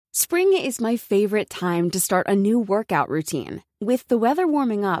Spring is my favorite time to start a new workout routine. With the weather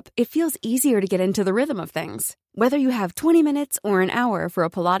warming up, it feels easier to get into the rhythm of things. Whether you have 20 minutes or an hour for a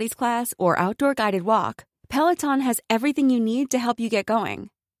Pilates class or outdoor guided walk, Peloton has everything you need to help you get going.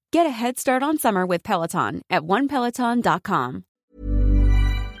 Get a head start on summer with Peloton at onepeloton.com.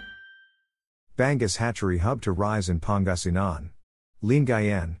 Bangus hatchery hub to rise in Pangasinan.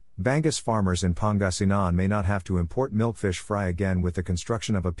 Lingayen, Bangus farmers in Pangasinan may not have to import milkfish fry again with the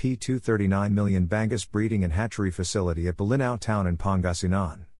construction of a P239 million Bangus breeding and hatchery facility at Bolinao town in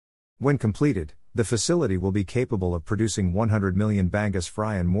Pangasinan. When completed, the facility will be capable of producing 100 million Bangus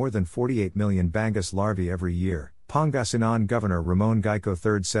fry and more than 48 million Bangus larvae every year, Pangasinan Governor Ramon Gaico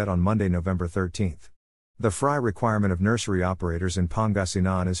III said on Monday, November 13. The fry requirement of nursery operators in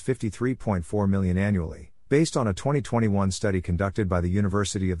Pangasinan is 53.4 million annually, based on a 2021 study conducted by the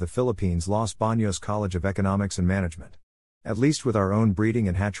University of the Philippines Los Baños College of Economics and Management. At least with our own breeding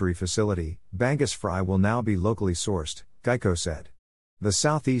and hatchery facility, Bangus fry will now be locally sourced, Gaico said. The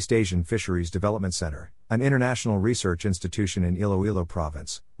Southeast Asian Fisheries Development Center, an international research institution in Iloilo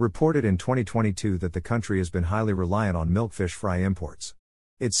province, reported in 2022 that the country has been highly reliant on milkfish fry imports.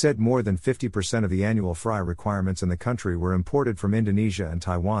 It said more than 50% of the annual fry requirements in the country were imported from Indonesia and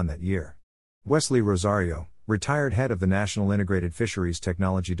Taiwan that year. Wesley Rosario, retired head of the National Integrated Fisheries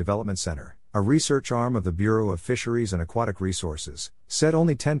Technology Development Center, a research arm of the Bureau of Fisheries and Aquatic Resources, said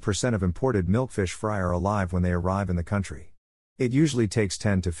only 10% of imported milkfish fry are alive when they arrive in the country. It usually takes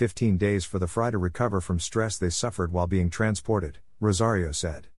 10 to 15 days for the fry to recover from stress they suffered while being transported, Rosario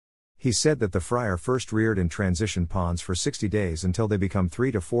said. He said that the fry are first reared in transition ponds for 60 days until they become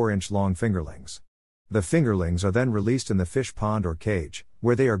 3 to 4 inch long fingerlings. The fingerlings are then released in the fish pond or cage,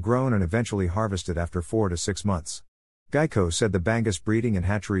 where they are grown and eventually harvested after 4 to 6 months. Gaico said the Bangus breeding and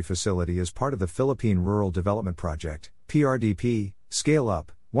hatchery facility is part of the Philippine Rural Development Project, PRDP, Scale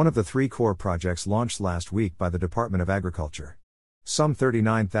Up, one of the 3 core projects launched last week by the Department of Agriculture. Some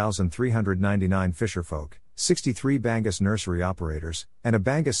 39,399 fisherfolk, 63 Bangus nursery operators, and a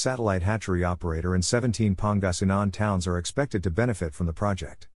Bangus satellite hatchery operator in 17 Pangasinan towns are expected to benefit from the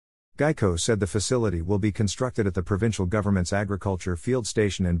project. Gaico said the facility will be constructed at the provincial government's agriculture field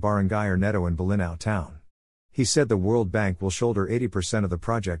station in Barangay Ornedo in Bolinao town. He said the World Bank will shoulder 80% of the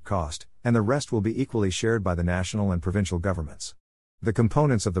project cost, and the rest will be equally shared by the national and provincial governments. The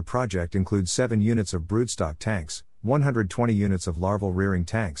components of the project include 7 units of broodstock tanks, 120 units of larval rearing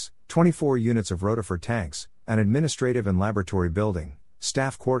tanks, 24 units of rotifer tanks, an administrative and laboratory building,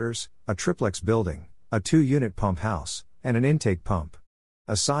 staff quarters, a triplex building, a 2-unit pump house, and an intake pump.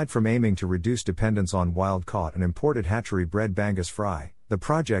 Aside from aiming to reduce dependence on wild-caught and imported hatchery-bred Bangus fry, the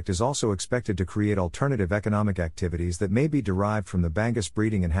project is also expected to create alternative economic activities that may be derived from the Bangus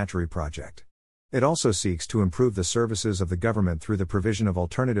breeding and hatchery project. It also seeks to improve the services of the government through the provision of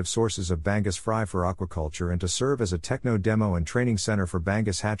alternative sources of Bangus fry for aquaculture and to serve as a techno-demo and training center for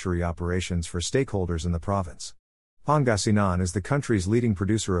Bangus hatchery operations for stakeholders in the province. Pangasinan is the country's leading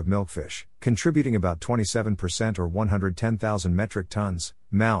producer of milkfish, contributing about 27% or 110,000 metric tons,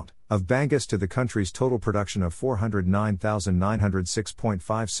 of Bangus to the country's total production of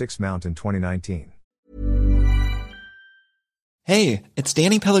 409,906.56 mount in 2019. Hey, it's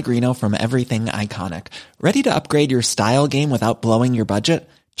Danny Pellegrino from Everything Iconic. Ready to upgrade your style game without blowing your budget?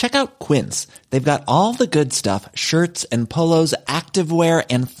 Check out Quince. They've got all the good stuff, shirts and polos, activewear,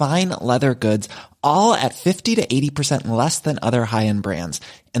 and fine leather goods, all at 50 to 80% less than other high-end brands.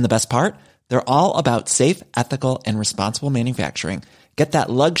 And the best part? They're all about safe, ethical, and responsible manufacturing. Get that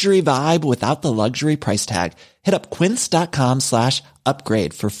luxury vibe without the luxury price tag. Hit up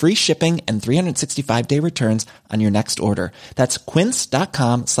quince.com/upgrade for free shipping and 365-day returns on your next order. That's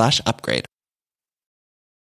quince.com/upgrade.